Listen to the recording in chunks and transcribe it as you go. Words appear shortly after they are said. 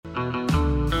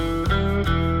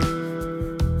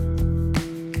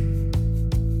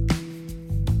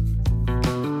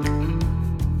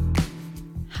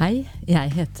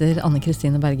Jeg heter Anne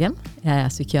Kristine Bergem. Jeg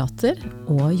psykiater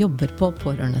og jobber på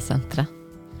pårørendesentret.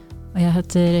 Og jeg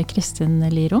heter Kristin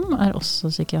Lie Romm,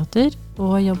 også psykiater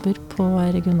og jobber på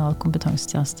regional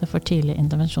kompetansetjeneste for tidlig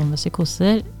intervensjon ved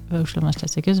psykoser ved Oslo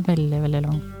Universitetssykehus. Veldig, veldig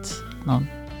langt navn.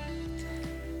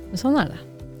 Sånn det.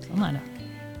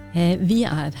 Vi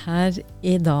her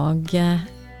i dag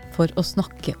for å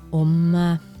snakke om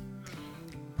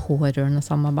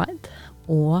pårørendesamarbeid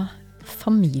og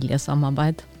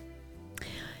familiesamarbeid.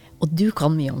 Og du kan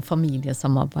mye om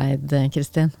familiesamarbeid,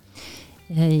 Kristin.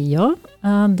 Ja,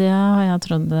 det har jeg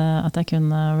trodd at jeg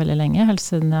kunne veldig lenge. Helt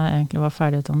siden jeg egentlig var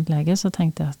ferdigutdannet lege, så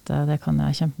tenkte jeg at det kan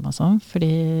jeg kjempe meg om,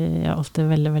 fordi jeg har alltid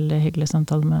veldig, veldig hyggelig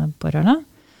samtale med pårørende.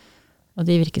 Og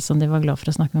de virket som de var glad for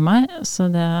å snakke med meg, så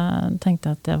det tenkte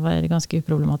jeg at det var ganske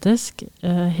uproblematisk,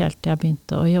 helt til jeg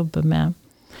begynte å jobbe med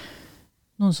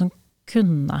noen som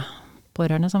kunne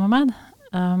pårørendesamarbeid.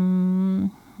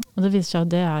 Og det viser seg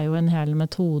at det jo en hel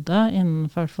metode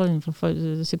innenfor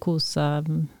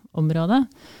psykoseområdet.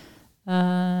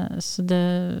 Så det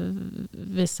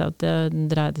viser seg at det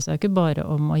dreide seg ikke bare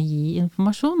om å gi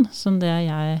informasjon, som det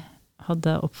jeg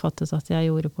hadde oppfattet at jeg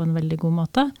gjorde på en veldig god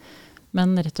måte,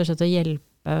 men rett og slett å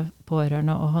hjelpe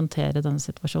pårørende å håndtere den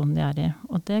situasjonen de i.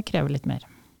 Og det krever litt mer.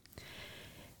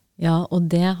 Ja, og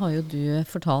det har jo du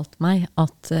fortalt meg,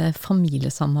 at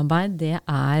familiesamarbeid, det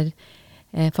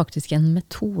faktisk en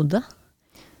metode.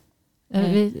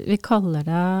 Vi kaller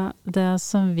det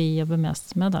som vi jobber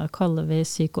mest med, da kaller vi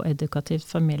psykoedukativt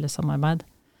familiesamarbeid.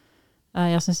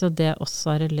 Jeg synes jo det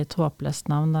også et litt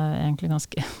håpløst navn. Det egentlig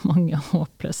ganske mange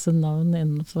håpløse navn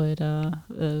innenfor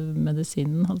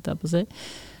medisinen, holdt jeg på å si.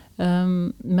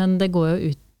 Men det går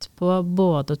jo ut på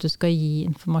både at du skal gi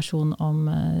informasjon om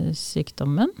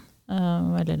sykdommen,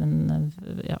 eller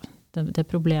det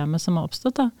problemet som har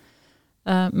oppstått da,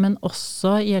 men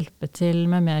også hjelpe til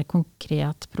med mer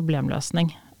konkret problemløsning.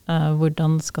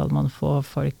 Hvordan skal man få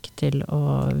folk til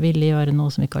å ville gjøre noe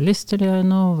som ikke har lyst til å gjøre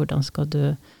noe? Hvordan skal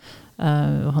du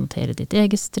håndtere ditt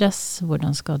eget stress?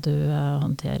 Hvordan skal du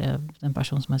håndtere den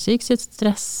personen som har syk sitt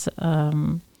stress?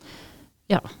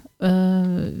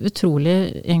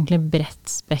 Utrolig egentlig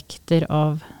bredt spekter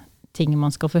av ting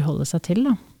man skal forholde seg til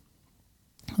da.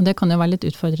 Og det kan jo være litt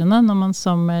utfordrende når man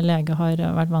som lege har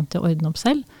vært vant til å ordne opp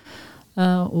selv,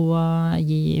 og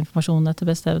gi informasjon etter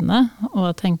beste evne,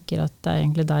 og tenker at det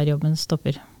egentlig der jobben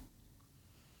stopper.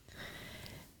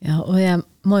 Ja, og jeg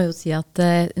må jo si at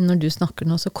når du snakker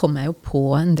nå, så kommer jeg jo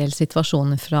på en del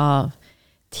situasjoner fra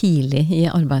tidlig i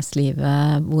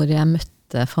arbeidslivet, hvor jeg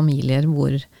møtte familier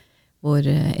hvor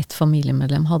et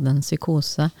familiemedlem hadde en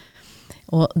psykose.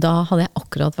 Og da hadde jeg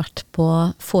akkurat vært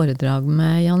på foredrag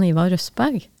med Jan Ivar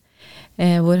Røsberg,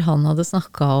 hvor han hadde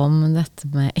snakket om dette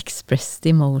med expressed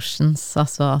emotions,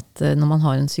 altså at når man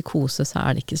har en psykose så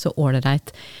det ikke så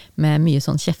ordentlig med mye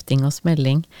sånn kjefting og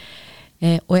smelling.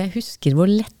 Og jeg husker hvor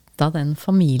letta den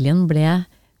familien ble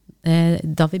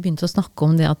da vi begynte å snakke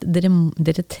om det at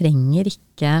dere trenger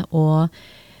ikke å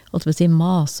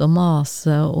mase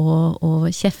og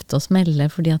kjefte og smelle,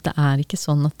 fordi at det ikke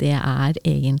sånn at det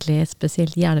egentlig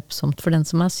spesielt hjelpsomt for den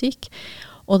som syk.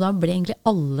 Og da ble egentlig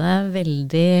alle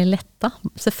veldig letta.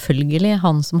 Selvfølgelig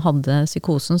han som hadde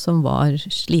psykosen, som var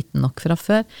sliten nok fra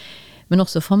før, men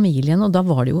også familien. Og da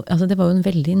var det jo, det var jo en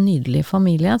veldig nydelig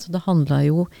familie, så det handlet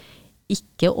jo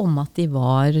ikke om at de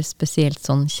var spesielt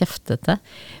sånn kjeftete,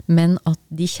 men at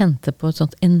de kjente på et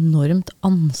sånt enormt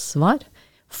ansvar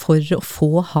for å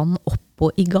få han opp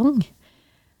og i gang.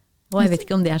 Og jeg vet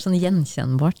ikke om det sånn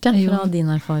gjenkjennbart fra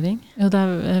din erfaring. Jo, det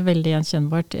veldig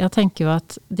gjenkjennbart. Jeg tenker jo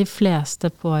at de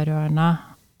fleste pårørende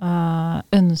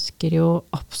ønsker jo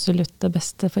absolutt det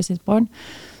beste for sitt barn.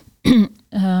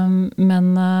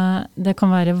 Men det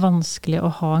kan være vanskelig å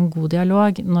ha en god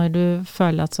dialog når du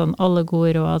føler at sånn alle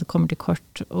gode råd kommer til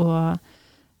kort, og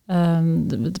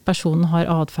personen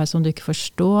har adferd som du ikke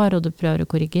forstår, og du prøver å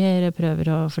korrigere, prøver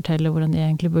å fortelle hvordan de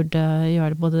egentlig burde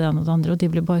gjøre både det ene og det andre, og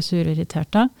de blir bare sur og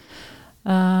irriterte.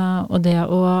 Og det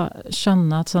å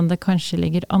skjønne at sånn, det kanskje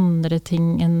ligger andre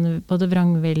ting enn både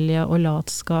vrangvilje og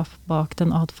latskap bak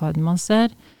den adferden man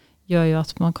ser, gjør jo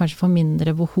at man kanskje får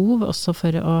mindre behov også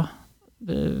for å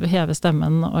heve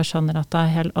stemmen, og skjønner at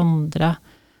det helt andre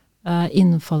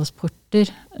innfallsporter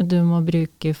du må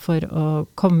bruke for å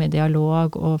komme i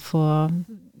dialog og få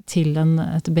til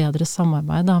et bedre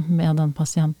samarbeid da, med den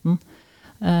pasienten.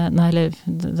 Eller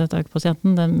dette ikke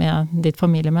pasienten, det med ditt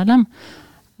familiemedlem.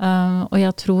 Og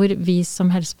jeg tror vi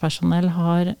som helsepersonell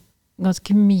har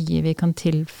ganske mye vi kan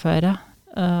tilføre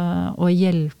og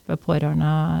hjelpe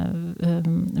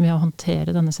pårørende med å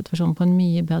håndtere denne situasjonen på en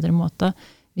mye bedre måte,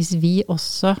 hvis vi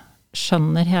også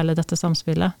skjønner hele dette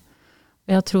samspillet.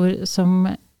 Og jeg tror som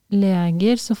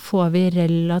leger så får vi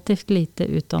relativt lite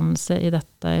utdannelse i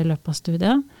dette i løpet av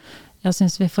studiet. Jeg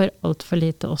synes vi får alt for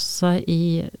lite også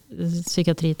i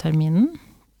psykiatriterminen.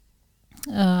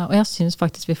 Og jeg synes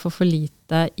faktisk vi får for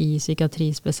lite i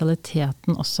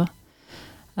psykiatrispesialiteten også.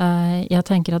 Jeg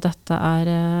tenker at dette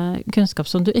kunnskap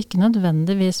som du ikke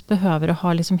nødvendigvis behøver å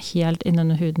ha liksom helt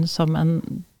innunder huden som en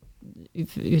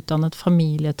utdannet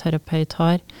familieterapeut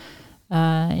har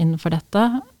innenfor dette,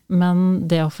 men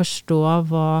det å forstå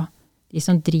hva de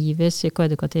som driver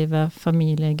psykoedukative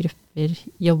familiegrupper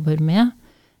jobber med,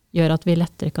 gjør at vi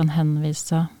lettere kan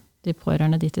henvise de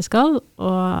pårørende dit de skal,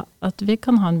 og at vi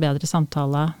kan ha en bedre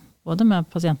samtale både med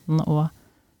pasienten og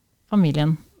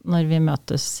familien når vi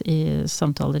møtes i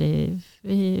samtaler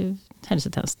i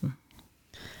helsetjenesten.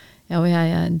 Ja, og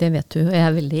det vet du, og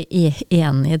jeg veldig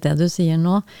enig i det du sier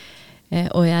nå.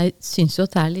 Og jeg synes jo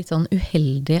at det litt sånn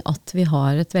uheldig at vi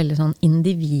har et veldig sånn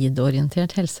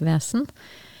individorientert helsevesen.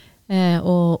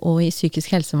 Og i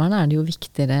psykisk helsevern det jo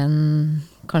viktigere enn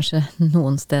kanskje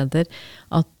noen steder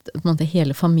at på en måte,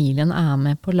 hele familien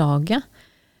med på laget.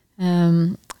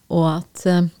 Og at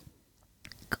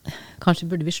kanskje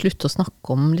burde vi slutte å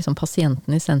snakke om liksom,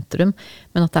 pasienten i sentrum,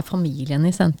 men at det familien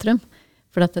i sentrum.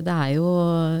 For at det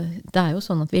jo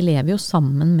sånn at vi lever jo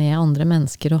sammen med andre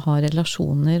mennesker og har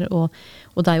relasjoner, og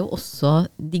det jo også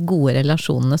de gode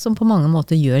relasjonene som på mange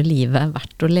måter gjør livet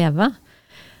verdt å leve.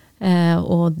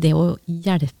 Og det å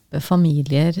hjelpe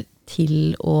familier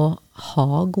til å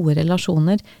ha gode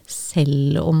relasjoner,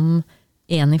 selv om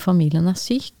en i familien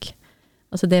syk.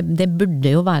 Altså det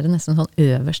burde jo være nesten sånn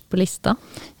øverst på lista.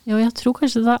 Jo, jeg tror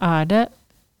kanskje da det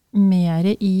mer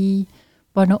i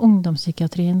barne- og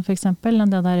ungdomspsykiatrien for eksempel,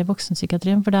 enn det der i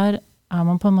voksenpsykiatrien, for der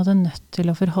man på en måte nødt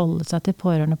til å forholde seg til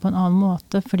pårørende på en annen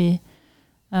måte, fordi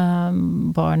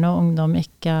barn og ungdom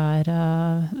ikke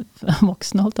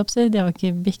voksne, holdt jeg på å si. De har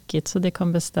ikke bikket, så de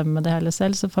kan bestemme det hele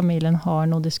selv, så familien har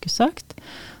noe de skulle sagt.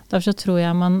 Derfor så tror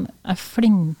jeg man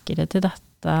flinkere til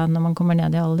dette når man kommer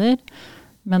ned i alder,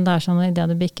 men det sånn at i det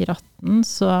du bikker 18,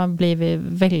 så blir vi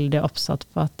veldig oppsatt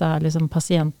på at det liksom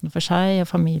pasienten for seg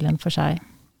og familien for seg.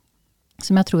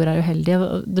 Som jeg tror uheldig,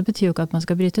 og det betyr jo ikke at man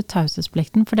skal bryte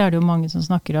taushetsplikten, for det det jo mange som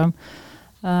snakker om,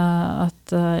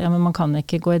 at men man kan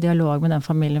ikke gå i dialog med den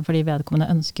familien, fordi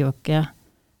vedkommende ønsker jo ikke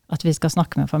at vi skal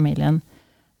snakke med familien.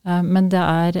 Men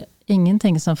det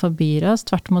ingenting som forbyr oss,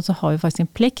 tvert imot så har vi faktisk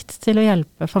en plikt til å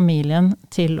hjelpe familien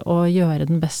til å gjøre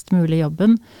den best mulige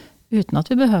jobben, uten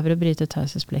at vi behøver å bryte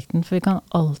taushetsplikten, for vi kan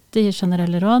alltid gi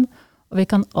generelle råd, og vi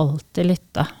kan alltid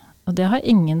lytte. Og det har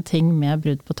ingenting med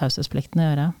brudd på taushetsplikten å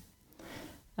gjøre.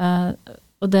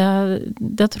 Og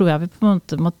det tror jeg vi på en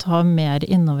måte må ta mer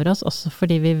innover oss, også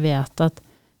fordi vi vet at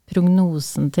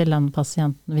prognosen til den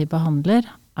pasienten vi behandler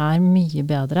mye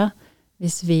bedre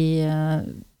hvis vi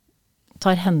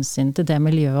tar hensyn til det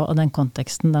miljøet og den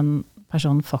konteksten den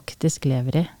personen faktisk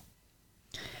lever i.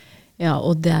 Ja,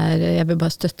 og jeg vil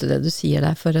bare støtte det du sier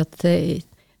der, for at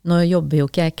nå jobber jo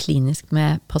ikke jeg klinisk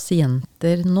med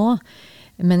pasienter nå,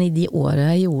 men i de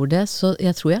årene jeg gjorde det, så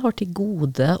jeg tror jeg har til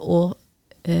gode å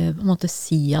på en måte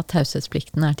si at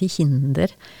taushetsplikten til hinder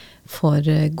for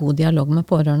god dialog med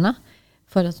pårørende.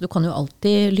 For at du kan jo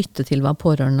alltid lytte til hva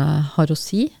pårørende har å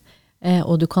si,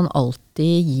 og du kan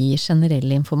alltid gi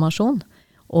generell informasjon.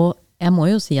 Og jeg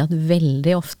må jo si at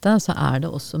veldig ofte så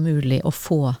det også mulig å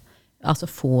få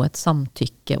et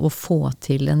samtykke og få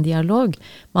til en dialog.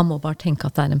 Man må bare tenke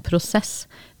at det en prosess.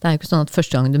 Det jo ikke sånn at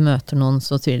første gang du møter noen,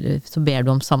 så ber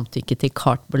du om samtykke til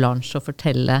carte blanche og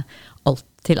fortelle alt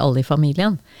til alle i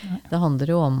familien. Ja. Det handler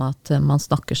jo om at man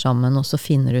snakker sammen, og så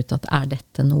finner ut at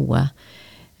dette noe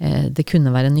det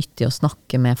kunne være nyttig å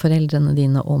snakke med foreldrene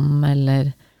dine om,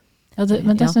 eller... Ja,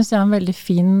 men det synes jeg en veldig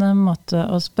fin måte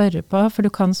å spørre på, for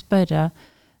du kan spørre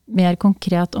mer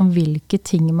konkret om hvilke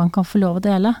ting man kan få lov å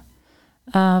dele.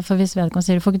 For hvis vedkommende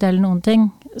sier du får ikke dele noen ting,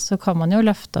 så kan man jo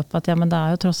løfte opp at ja, men det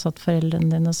jo tross alt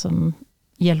foreldrene dine som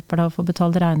hjelper deg å få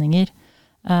betalt regninger.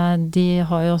 De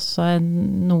har jo også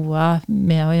noe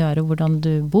med å gjøre hvordan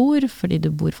du bor, fordi du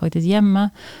bor faktisk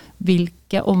hjemme.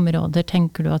 Hvilke områder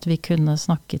tenker du at vi kunne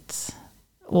snakket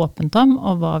åpent om,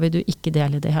 og hva vil du ikke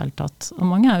dele i det hele tatt? Og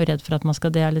mange jo redd for at man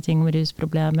skal dele ting om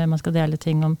rusproblemer, man skal dele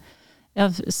ting om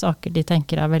saker de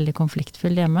tenker veldig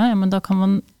konfliktfulle hjemme. Ja, men da kan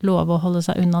man love å holde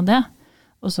seg unna det,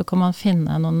 og så kan man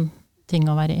finne noen ting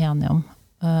å være enige om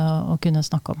og kunne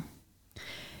snakke om.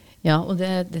 Ja, og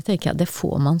det tenker jeg, det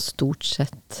får man stort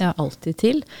sett alltid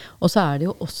til. Og så det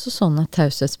jo også sånn at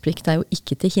taushetsplikt jo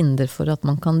ikke til hinder for at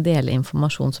man kan dele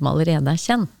informasjon som allerede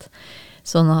kjent.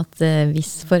 Sånn at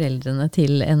hvis foreldrene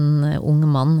til en ung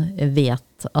mann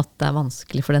vet at det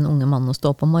vanskelig for den unge mannen å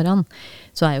stå opp om morgenen,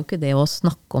 så jo ikke det å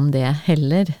snakke om det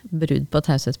heller brudd på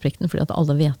taushetsplikten, fordi at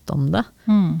alle vet om det.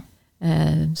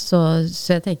 Så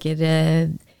jeg tenker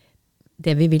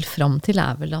det vi vil fram til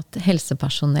vel at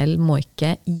helsepersonell må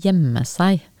ikke gjemme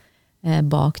seg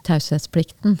bak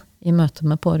taushetsplikten i møte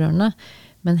med pårørende,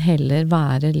 men heller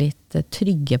være litt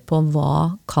trygge på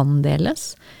hva kan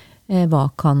deles, hva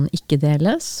kan ikke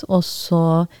deles, og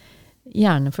så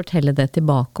gjerne fortelle det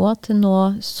tilbake, og at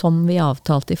nå, som vi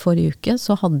avtalte i forrige uke,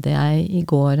 så hadde jeg i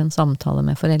går en samtale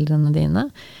med foreldrene dine,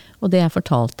 og det jeg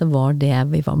fortalte var det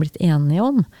vi var blitt enige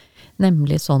om,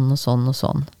 nemlig sånn og sånn og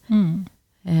sånn.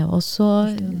 Og så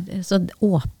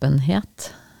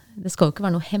åpenhet, det skal jo ikke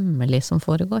være noe hemmelig som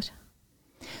foregår.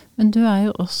 Men du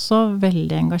jo også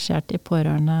veldig engasjert i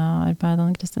pårørendearbeid,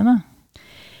 Anne Kristine?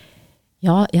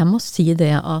 Ja, jeg må si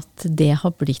det at det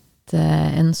har blitt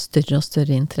en større og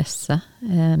større interesse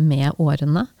med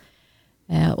årene.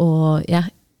 Og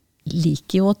jeg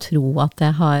liker jo å tro at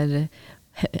jeg har,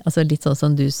 altså litt sånn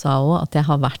som du sa også, at jeg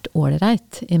har vært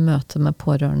ålreit i møte med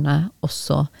pårørende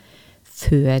også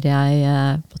før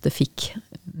jeg fikk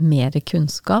mer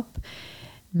kunnskap.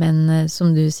 Men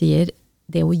som du sier,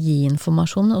 det å gi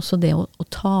informasjon, også det å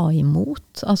ta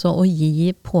imot, altså å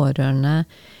gi pårørende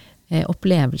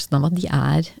opplevelsen av at de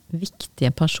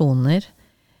viktige personer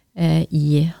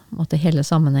i hele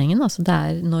sammenhengen. Altså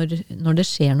det når det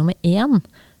skjer noe med en,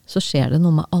 så skjer det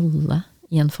noe med alle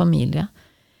i en familie.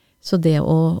 Så det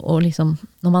å liksom,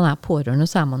 når man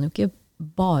pårørende, så man jo ikke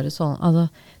bare sånn, altså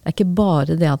det ikke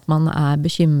bare det at man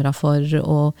bekymret for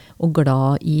og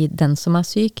glad i den som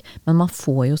syk, men man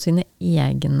får jo sine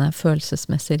egne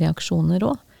følelsesmessige reaksjoner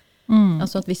også.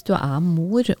 Altså at hvis du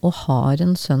mor og har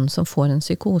en sønn som får en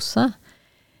psykose,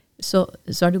 så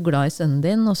du glad i sønnen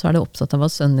din, og så du opptatt av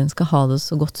at sønnen din skal ha det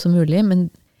så godt som mulig, men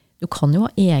du kan jo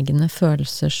ha egne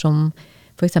følelser som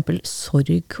for eksempel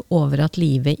sorg over at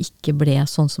livet ikke ble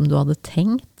sånn som du hadde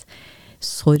tenkt,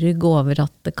 sorg over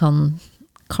at det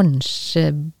kanskje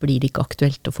blir det ikke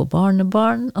aktuelt å få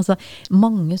barnebarn, altså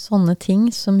mange sånne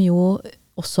ting som jo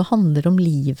også handler om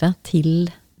livet til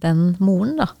den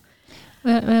moren da.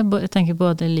 Jeg tenker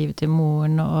både livet til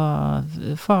moren og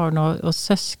faren og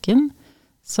søsken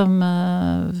som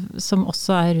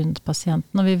også rundt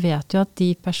pasienten, og vi vet jo at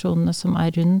de personene som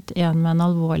rundt en med en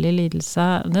alvorlig lidelse,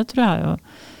 det tror jeg jo,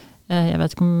 jeg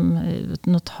vet ikke om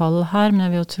noe tall her, men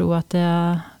jeg vil jo tro at det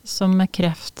som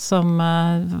kreft, som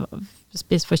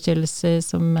spiseforstyrrelser,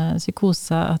 som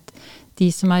psykose, at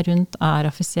de som rundt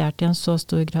affisert i en så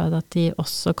stor grad at de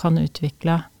også kan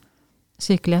utvikle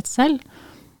sykelighet selv.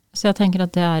 Så jeg tenker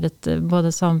at det et både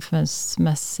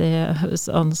samfunnsmessig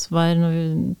ansvar når vi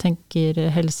tenker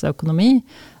helseøkonomi,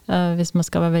 hvis man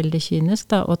skal være veldig kynisk,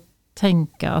 da, og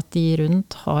tenke at de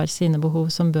rundt har sine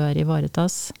behov som bør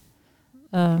ivaretas,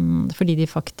 fordi de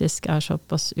faktisk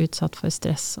såpass utsatt for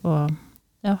stress og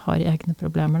har egne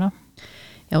problemer da.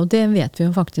 Ja, og det vet vi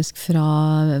jo faktisk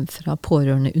fra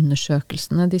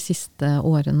pårørendeundersøkelsene de siste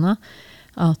årene,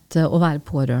 at å være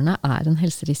pårørende en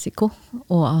helserisiko,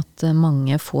 og at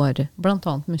mange får blant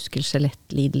annet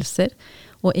muskel-skjelettlidelser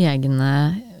og egne,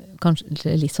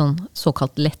 kanskje litt sånn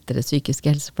såkalt lettere psykiske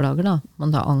helseplager da,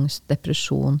 man har angst,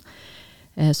 depresjon,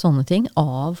 sånne ting,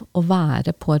 av å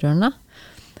være pårørende,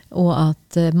 og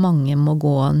at mange må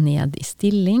gå ned i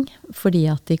stilling, fordi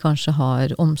at de kanskje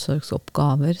har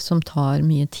omsorgsoppgaver som tar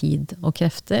mye tid og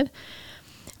krefter.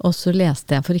 Og så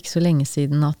leste jeg for ikke så lenge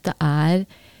siden at det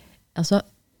altså,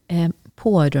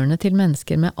 pårørende til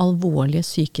mennesker med alvorlige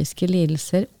psykiske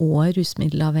lidelser og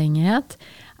rusmiddelavhengighet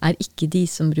ikke de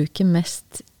som bruker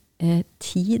mest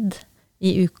tid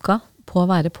i uka på å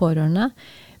være pårørende,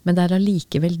 men det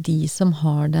allikevel de som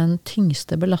har den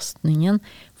tyngste belastningen,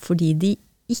 fordi de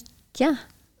ikke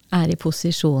i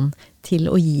posisjon til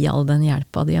å gi all den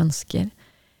hjelpa de ønsker.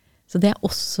 Så det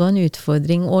også en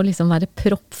utfordring å liksom være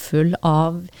proppfull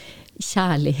av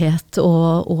kjærlighet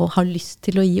og har lyst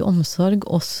til å gi omsorg,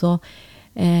 og så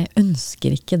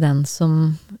ønsker ikke den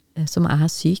som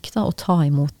syk da, å ta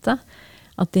imot det.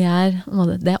 At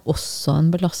det også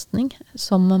en belastning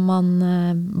som man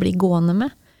blir gående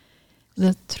med.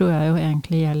 Det tror jeg jo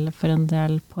egentlig gjelder for en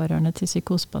del pårørende til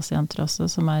psykosepasienter også,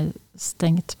 som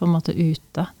stengt på en måte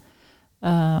ute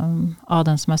av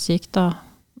den som syk da.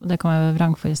 Det kan være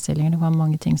vrangforestillinger, det kan være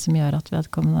mange ting som gjør at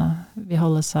vedkommende vil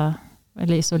holde seg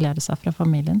eller isolere seg fra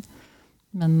familien,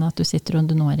 men at du sitter og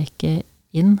du når ikke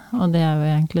inn, og det jo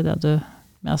egentlig det du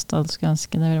mest av alt skulle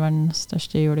ønske, det vil være den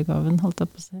største julegaven, holdt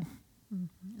jeg på å si.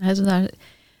 Altså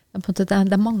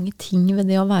det mange ting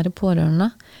ved det å være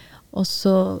pårørende, og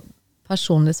så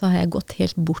Personlig så har jeg gått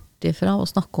helt bort ifra å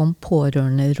snakke om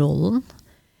pårørenderollen,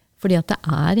 fordi at det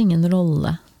er ingen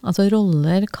rolle. Altså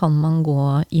roller kan man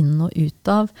gå inn og ut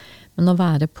av, men å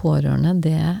være pårørende,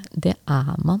 det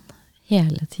er man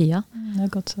hele tida. Det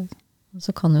er godt sagt.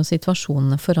 Så kan jo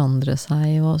situasjonene forandre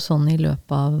seg og sånn i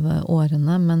løpet av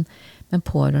årene, men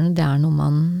pårørende, det er noe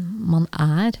man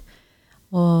er.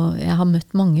 Og jeg har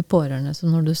møtt mange pårørende, så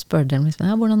når du spør dem, liksom,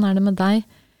 ja, hvordan er det med deg?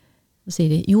 Så sier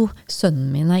de, jo,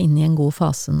 sønnen min er inne i en god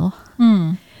fase nå.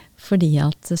 Fordi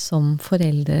at som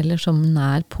foreldre eller som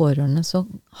nær pårørende, så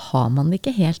har man det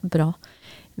ikke helt bra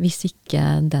hvis ikke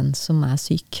den som er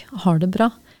syk har det bra.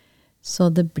 Så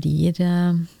det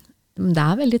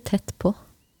er veldig tett på.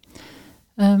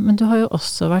 Men du har jo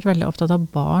også vært veldig opptatt av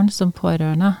barn som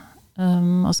pårørende,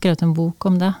 og skrevet en bok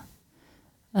om det.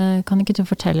 Kan ikke du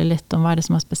fortelle litt om hva er det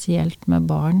som er spesielt med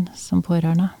barn som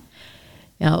pårørende?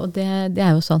 Ja, og det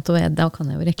er jo sant, og da kan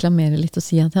jeg jo reklamere litt og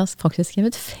si at jeg har faktisk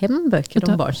skrevet 5 bøker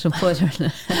om barn som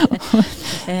pårørende.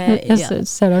 Jeg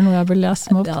ser det noe jeg vil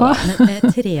lese meg på.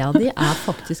 Men 3 av de er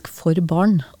faktisk for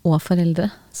barn og foreldre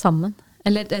sammen.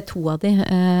 Eller 2 av de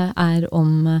er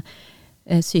om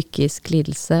psykisk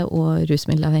lidelse og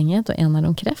rusmiddelavhengighet, og 1 er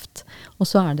om kreft. Og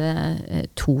så er det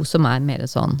 2 som er mer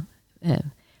sånn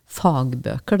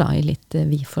fagbøker da, i litt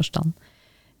vid forstand.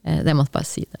 Det måtte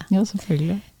bare si det. Ja,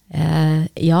 selvfølgelig.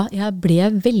 Ja, jeg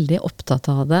ble veldig opptatt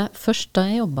av det først da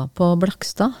jeg jobbet på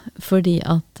Blakstad, fordi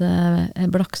at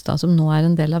Blakstad, som nå er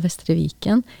en del av Vestre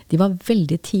Viken, de var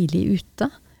veldig tidlig ute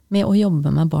med å jobbe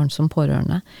med barn som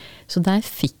pårørende. Så der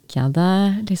fikk jeg det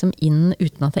liksom inn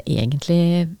uten at jeg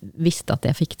egentlig visste at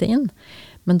jeg fikk det inn.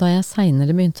 Men da jeg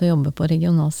senere begynte å jobbe på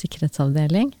regional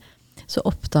sikkerhetsavdeling, så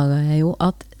oppdaget jeg jo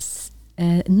at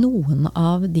noen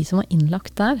av de som var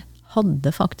innlagt der,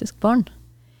 hadde faktisk barn.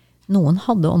 Noen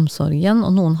hadde omsorgen,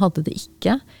 og noen hadde det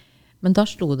ikke. Men da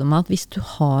slo det meg at hvis du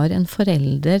har en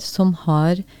forelder som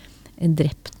har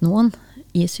drept noen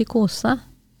i psykose,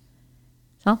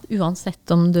 sant? Uansett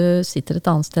om du sitter et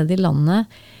annet sted i landet,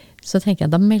 så tenker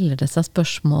jeg da melder det seg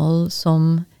spørsmål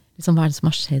som liksom, hva er det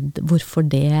som har skjedd? Hvorfor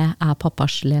det? Er pappa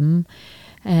slem?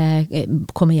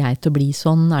 Kommer jeg til å bli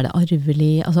sånn? Er det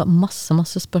arvelig? Altså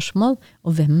masse spørsmål.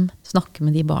 Og hvem snakker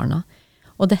med de barna?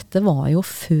 Og dette var jo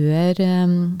før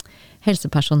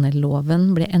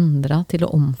helsepersonelloven ble endret til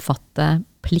å omfatte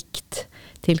plikt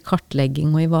til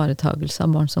kartlegging og ivaretagelse av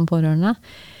barn som pårørende.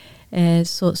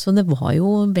 Så det var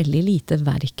jo veldig lite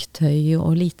verktøy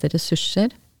og lite ressurser.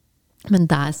 Men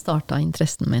der startet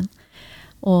interessen min.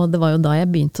 Og det var jo da jeg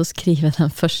begynte å skrive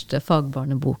den første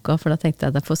fagbarneboka, for da tenkte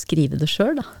jeg at jeg får skrive det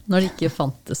selv da, når det ikke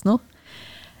fantes noe.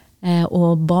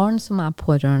 Og barn som er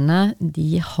pårørende,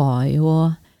 de har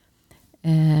jo de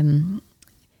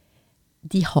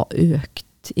har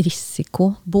økt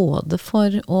risiko både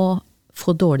for å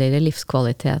få dårligere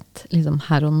livskvalitet liksom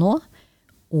her og nå,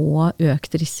 og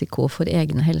økt risiko for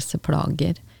egne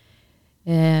helseplager.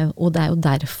 Og det er jo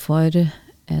derfor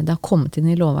det har kommet inn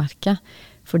i lovverket,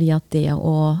 fordi at det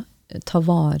å ta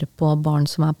vare på barn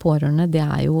som er pårørende, det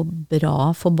er jo bra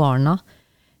for barna,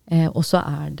 og så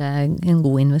er det en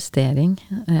god investering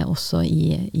også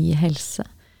i helse.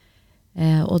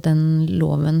 Og den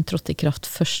loven trådte i kraft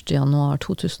 1. januar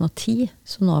 2010,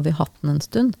 så nå har vi hatt den en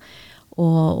stund.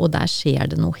 Og der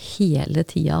skjer det noe hele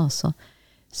tida, altså.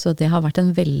 Så det har vært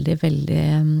en veldig, veldig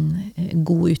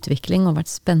god utvikling, og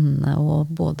vært spennende å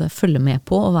både følge med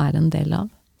på og være en del av.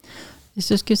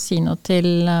 Hvis du skulle si noe til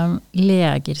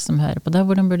leger som hører på det,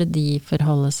 hvordan burde de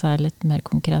forholde seg litt mer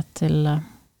konkret til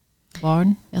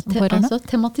barn som pårørende? Altså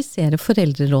tematisere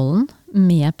foreldrerollen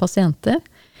med pasienter.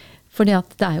 Fordi at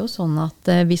det er jo sånn at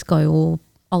vi skal jo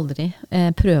aldri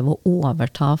prøve å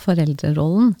overta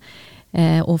foreldrerollen.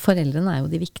 Og foreldrene er jo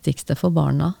de viktigste for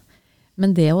barna.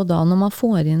 Men det å da, når man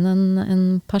får inn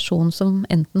en person som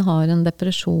enten har en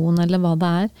depresjon eller hva det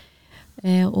er,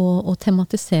 og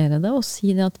tematisere det og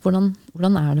si det at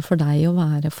hvordan er det for deg å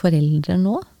være forelder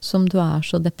nå, som du er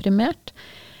så deprimert,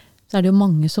 så er det jo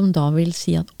mange som da vil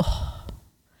si at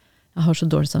jeg har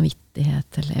så dårlig samvittighet,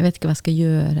 eller jeg vet ikke hva jeg skal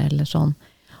gjøre, eller sånn.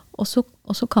 Og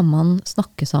så kan man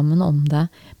snakke sammen om det,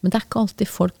 men det er ikke alltid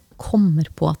folk kommer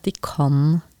på at de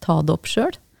kan ta det opp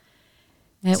selv.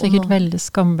 Sikkert veldig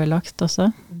skambelagt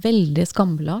også. Veldig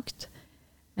skambelagt.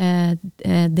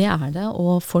 Det er det,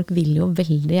 og folk vil jo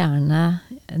veldig gjerne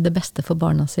det beste for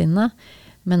barna sine,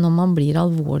 men når man blir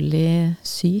alvorlig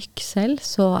syk selv,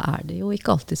 så er det jo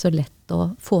ikke alltid så lett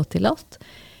å få til alt.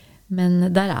 Men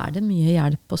der er det mye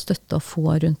hjelp og støtte å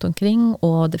få rundt omkring,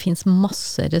 og det finnes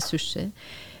masse ressurser.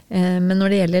 Men når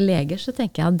det gjelder leger, så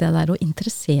tenker jeg at det der å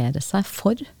interessere seg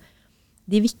for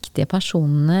de viktige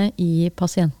personene i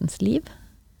pasientens liv,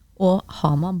 Og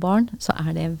har man barn, så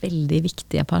det veldig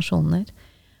viktige personer.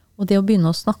 Og det å begynne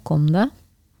å snakke om det,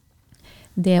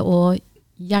 det å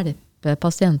hjelpe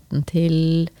pasienten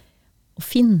til å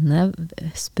finne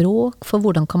språk for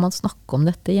hvordan kan man snakke om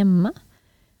dette hjemme?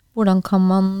 Hvordan kan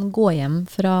man gå hjem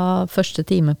fra første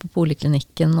time på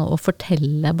poliklinikken og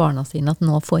fortelle barna sine at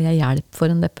nå får jeg hjelp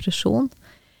for en depresjon?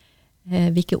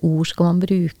 Hvilke ord skal man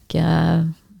bruke?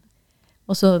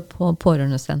 Også på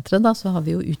pårørendesentret da, så har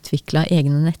vi jo utviklet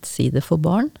egne nettsider for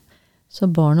barn. Så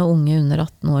barn og unge under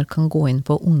 18 år kan gå inn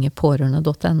på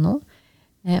ungepårørende.no.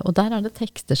 Og der det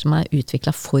tekster som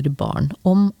utviklet for barn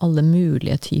om alle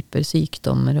mulige typer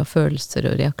sykdommer og følelser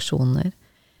og reaksjoner.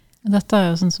 Dette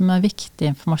jo sånn som viktig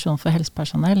informasjon for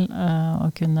helsepersonell å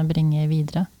kunne bringe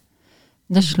videre.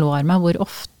 Det slår meg hvor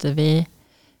ofte vi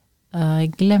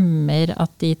glemmer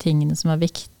at de tingene som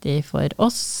viktige for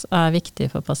oss, viktige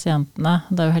for pasientene.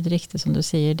 Det jo helt riktig som du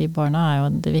sier, de barna jo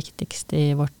det viktigste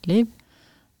i vårt liv.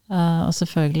 Og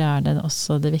selvfølgelig det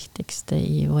også det viktigste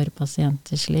i våre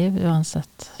pasienters liv,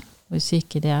 uansett hvor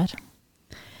syke de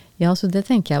Ja, så det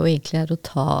tenker jeg jo egentlig å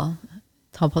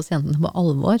ta pasientene på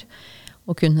alvor,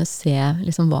 og kunne se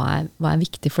liksom, hva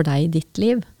viktig for deg i ditt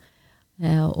liv.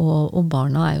 Og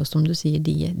barna jo, som du sier,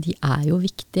 de jo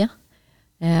viktige.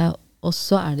 Og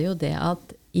så det jo det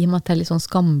at, i og med at det litt sånn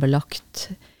skambelagt,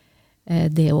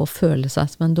 det å føle seg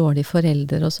som en dårlig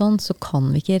forelder og sånn, så kan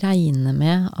vi ikke regne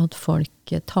med at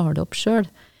folk tar det opp selv.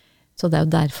 Så det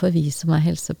jo derfor vi som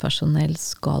helsepersonell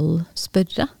skal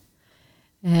spørre,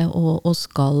 og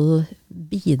skal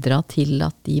bidra til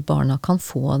at de barna kan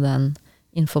få den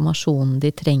informasjonen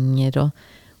de trenger,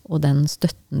 og den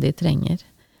støtten de trenger.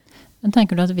 Men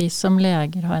tenker du at vi som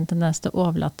leger har en tendens til å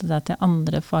overlate det til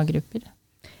andre faggrupper?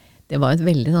 Det var et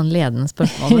veldig sånn ledende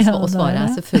spørsmål, og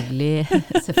svaret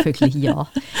selvfølgelig ja.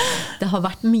 Det har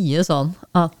vært mye sånn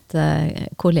at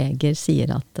kolleger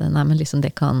sier at nei, men liksom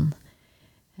det kan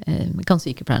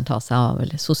sykepleieren ta seg av,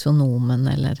 eller sosionomen,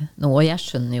 eller noe. Og jeg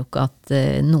skjønner jo ikke at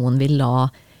noen vil la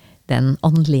den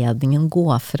anledningen gå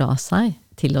fra seg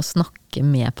til å snakke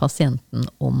med pasienten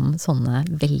om sånne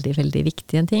veldig, veldig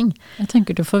viktige ting. Jeg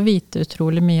tenker du får vite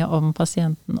utrolig mye om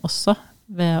pasienten også,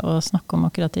 ved å snakke om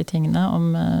akkurat de tingene,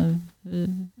 om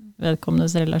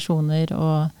vedkommendes relasjoner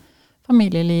og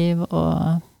familieliv,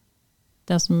 og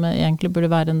det som egentlig burde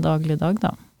være en daglig dag,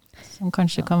 da. Som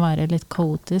kanskje kan være litt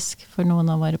kaotisk for noen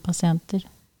av våre pasienter.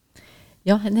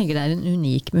 Ja, jeg tenker det en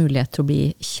unik mulighet til å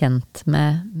bli kjent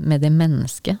med det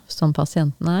mennesket som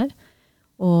pasienten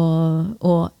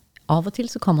og av og til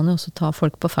så kan man jo også ta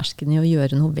folk på fersken i å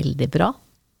gjøre noe veldig bra.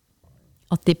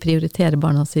 At de prioriterer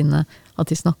barna sine, at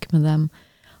de snakker med dem,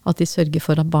 at de sørger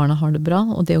for at barna har det bra,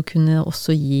 og det å kunne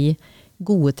også gi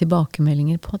gode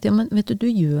tilbakemeldinger på at, ja, men vet du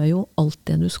gjør jo alt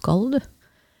det du skal, du.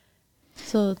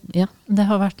 Så, ja. Det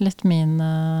har vært litt min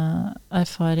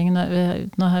erfaring.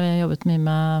 Nå har vi jobbet mye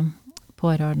med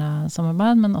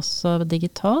pårørendesamarbeid, men også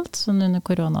digitalt. Så under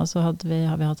korona så har vi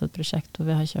hatt et prosjekt hvor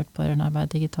vi har kjørt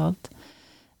pårørendearbeid digitalt.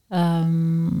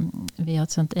 Vi har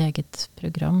et sånt eget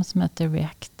program som heter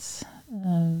React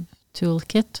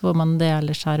Toolkit, hvor man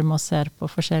deler skjerm og ser på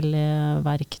forskjellige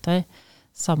verktøy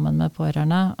sammen med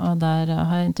pårørende. Og der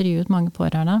har jeg intervjuet mange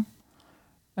pårørende.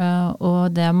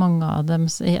 Og det mange av dem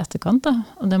i etterkant, da,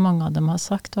 og det mange av dem har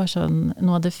sagt, var sånn,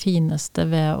 noe av det fineste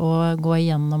ved å gå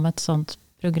igjennom et sånt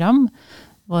program,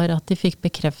 var at de fikk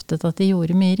bekreftet at de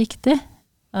gjorde mye riktig.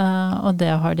 Og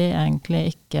det har de egentlig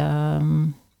ikke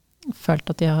følt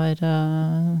at de har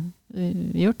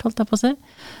gjort, holdt jeg på å si.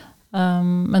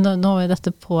 Men nå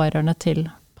dette pårørende til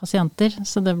pasienter,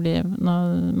 så nå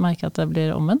merker jeg at det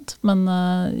blir omvendt. Men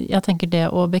jeg tenker det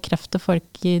å bekrefte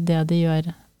folk i det de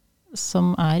gjør som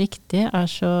riktig,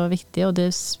 så viktig, og det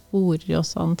sporer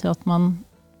oss an til at man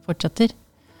fortsetter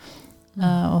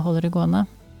og holder det gående.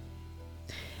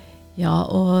 Ja,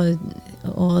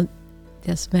 og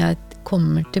det som jeg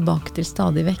kommer tilbake til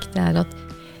stadig vekk, det at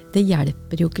det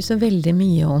hjelper jo ikke så veldig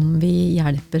mye om vi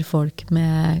hjelper folk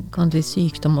med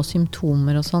sykdom og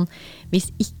symptomer og sånn, hvis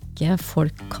ikke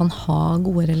folk kan ha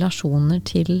gode relasjoner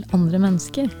til andre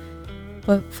mennesker.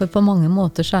 For på mange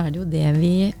måter så det jo det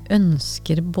vi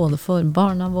ønsker både for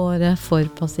barna våre, for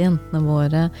pasientene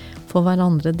våre, for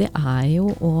hverandre. Det jo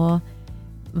å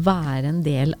være en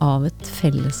del av et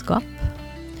fellesskap.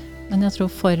 Men jeg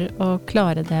tror for å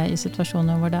klare det i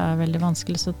situasjoner hvor det veldig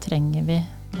vanskelig, så trenger vi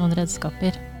noen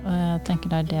redskaper. Og jeg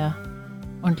tenker det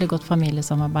ordentlig godt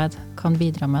familiesamarbeid kan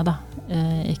bidra med, da.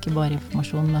 Ikke bare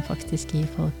informasjon, men faktisk gi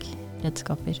folk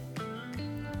redskaper.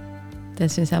 Det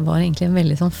synes jeg var egentlig en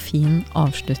veldig sånn fin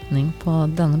avslutning på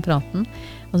denne praten.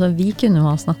 Altså, vi kunne jo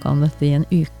ha snakket om dette i en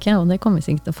uke, og det kommer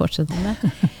vi sikkert til å fortsette med.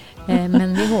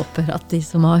 Men vi håper at de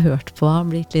som har hørt på har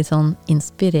blitt litt sånn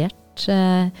inspirert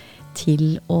til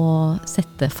å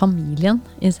sette familien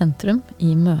i sentrum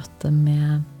i møte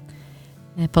med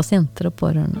pasienter og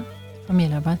pårørende.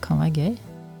 Familiearbeid kan være gøy.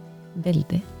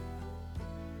 Veldig.